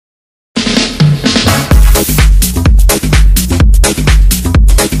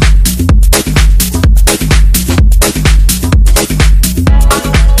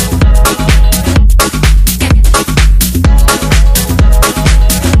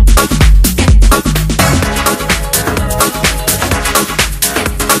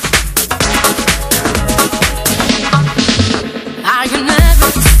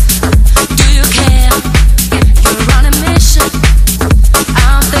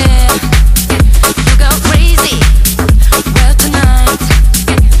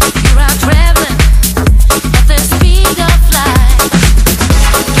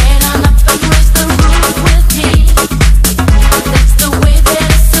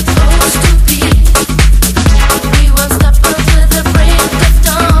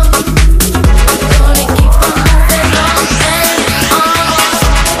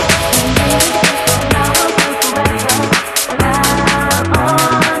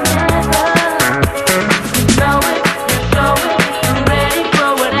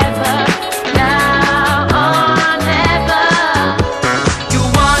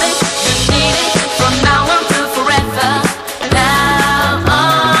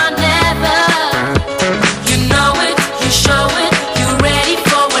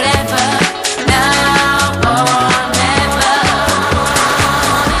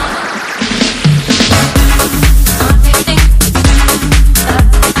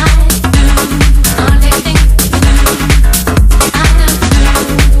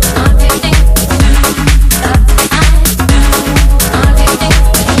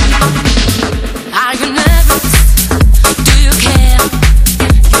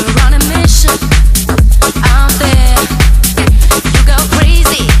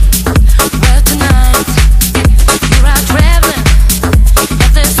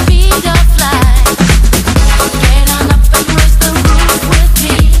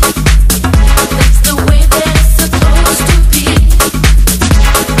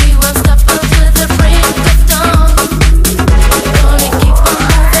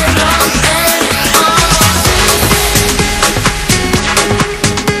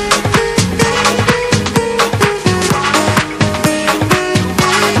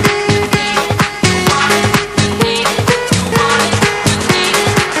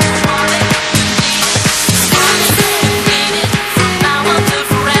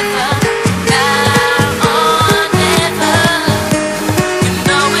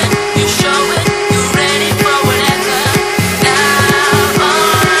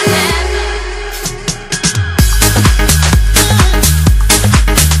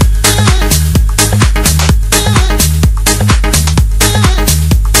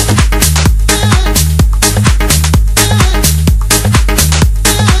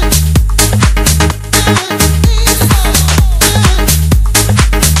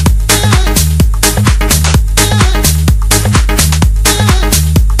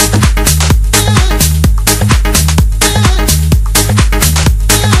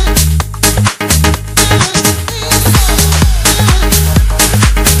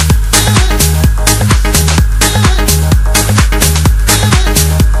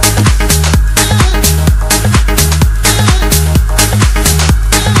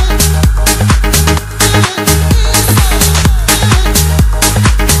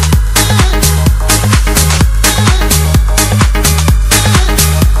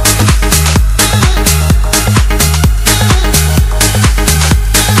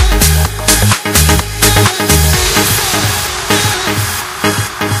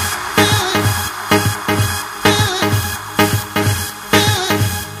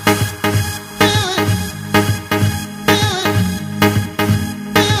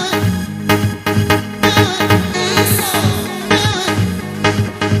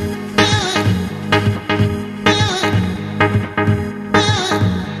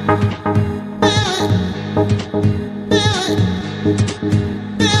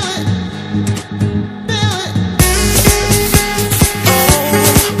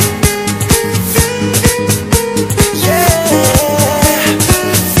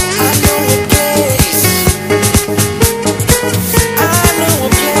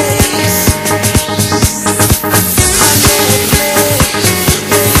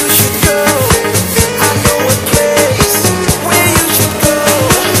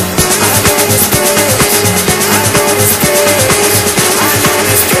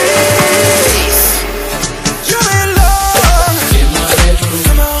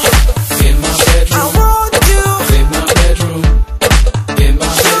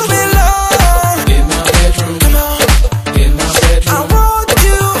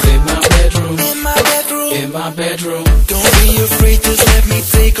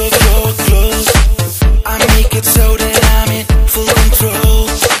go close. I make it so that I'm in full control.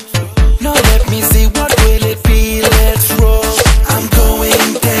 Now let me see, what will it be? Let's roll. I'm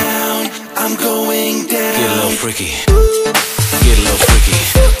going down, I'm going down. Get a little freaky. Get a little freaky.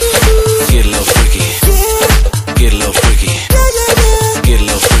 Get a little freaky. Get a little freaky. Get a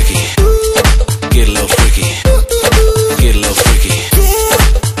little freaky. Get a little freaky. Get a little freaky.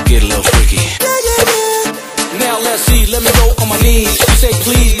 Get a little freaky. Now let's see, let me go on my knees. You say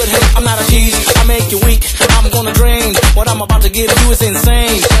please, but hey, I'm not a tease. I make you weak, I'm gonna drain. What I'm about to give you is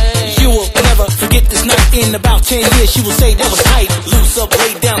insane. You will never forget this night. In about 10 years, you will say that was tight. Loose up,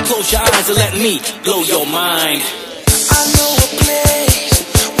 lay down, close your eyes and let me blow your mind. I know a place